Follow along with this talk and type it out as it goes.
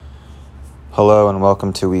Hello and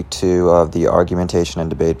welcome to week 2 of the Argumentation and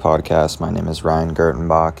Debate podcast. My name is Ryan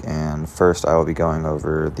Gertenbach, and first I will be going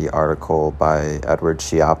over the article by Edward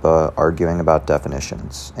Schiappa, Arguing About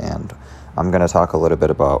Definitions. And I'm going to talk a little bit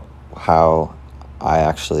about how I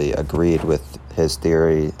actually agreed with his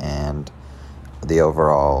theory and the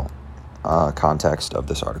overall context of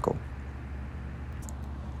this article.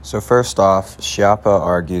 So first off, Schiappa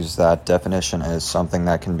argues that definition is something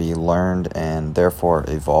that can be learned and therefore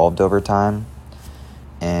evolved over time.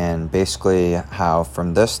 And basically how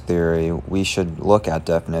from this theory, we should look at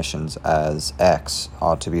definitions as X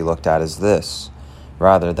ought to be looked at as this,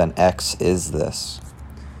 rather than X is this.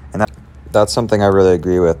 And that's something I really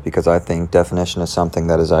agree with, because I think definition is something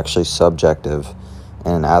that is actually subjective.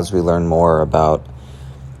 And as we learn more about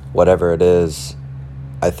whatever it is,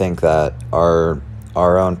 I think that our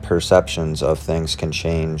own perceptions of things can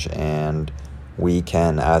change, and we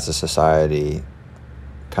can, as a society,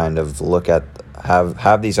 kind of look at,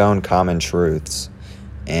 have these own common truths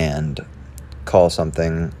and call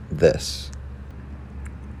something this.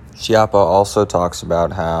 Schiappa also talks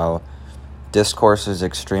about how discourse is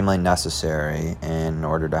extremely necessary in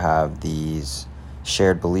order to have these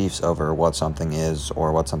shared beliefs over what something is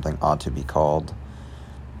or what something ought to be called.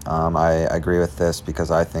 I agree with this because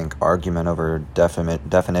I think argument over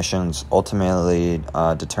definitions ultimately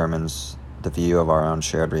determines the view of our own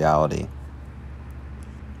shared reality.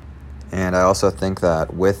 And I also think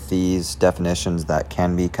that with these definitions that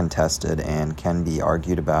can be contested and can be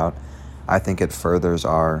argued about, I think it furthers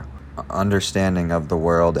our understanding of the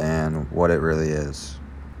world and what it really is.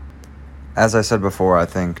 As I said before, I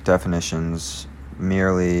think definitions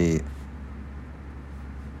merely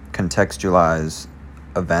contextualize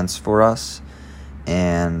events for us,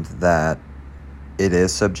 and that it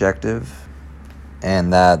is subjective,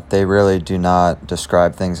 and that they really do not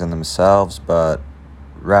describe things in themselves, but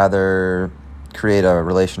rather create a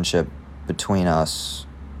relationship between us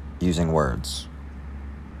using words.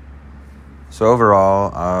 So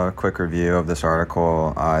overall, a quick review of this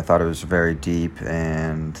article. I thought it was very deep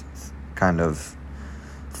and kind of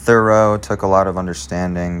thorough, took a lot of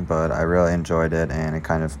understanding, but I really enjoyed it, and it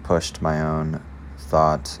kind of pushed my own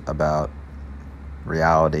thought about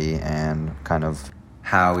reality and kind of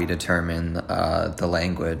how we determine the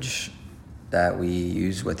language that we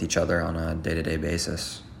use with each other on a day-to-day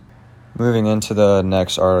basis. Moving into the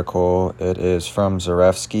next article, it is from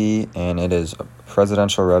Zarefsky, and it is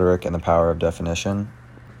Presidential Rhetoric and the Power of Definition.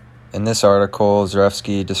 In this article,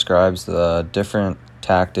 Zarefsky describes the different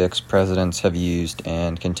tactics presidents have used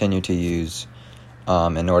and continue to use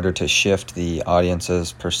in order to shift the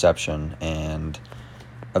audience's perception and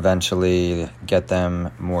eventually get them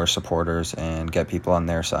more supporters and get people on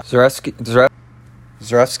their side.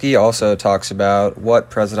 Zarefsky also talks about what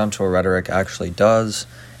presidential rhetoric actually does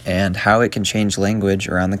and how it can change language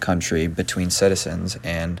around the country between citizens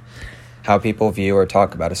and how people view or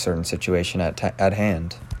talk about a certain situation at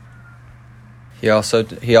hand. He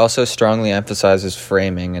also strongly emphasizes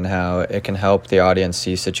framing and how it can help the audience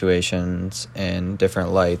see situations in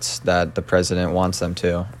different lights that the president wants them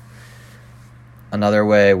to. Another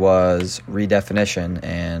way was redefinition,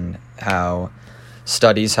 and how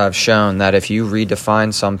studies have shown that if you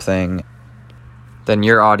redefine something, then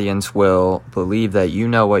your audience will believe that you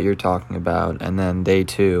know what you're talking about, and then they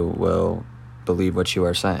too will believe what you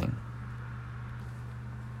are saying.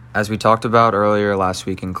 As we talked about earlier last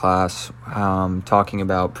week in class, talking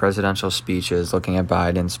about presidential speeches, looking at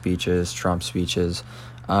Biden's speeches, Trump's speeches,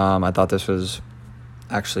 I thought this was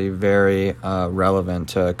actually very relevant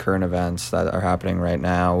to current events that are happening right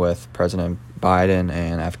now with President Biden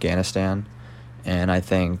and Afghanistan. And I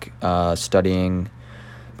think studying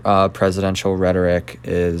presidential rhetoric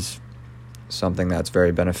is something that's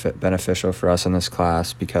very beneficial for us in this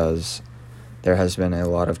class, because there has been a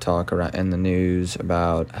lot of talk around in the news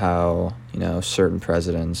about how, certain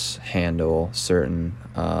presidents handle certain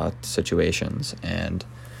situations, and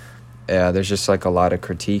there's just like a lot of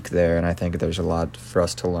critique there, and I think there's a lot for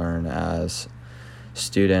us to learn as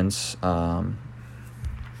students. And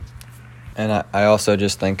I also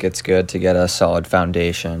just think it's good to get a solid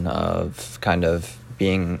foundation of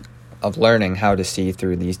learning how to see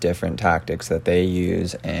through these different tactics that they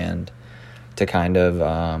use, and to kind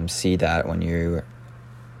of see that when you're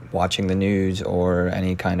watching the news or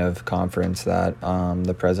any kind of conference that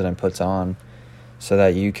the president puts on, so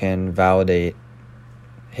that you can validate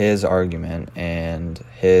his argument and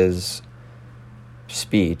his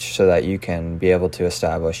speech, so that you can be able to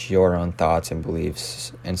establish your own thoughts and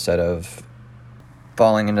beliefs instead of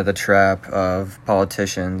falling into the trap of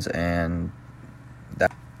politicians and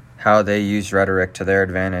how they use rhetoric to their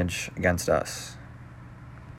advantage against us.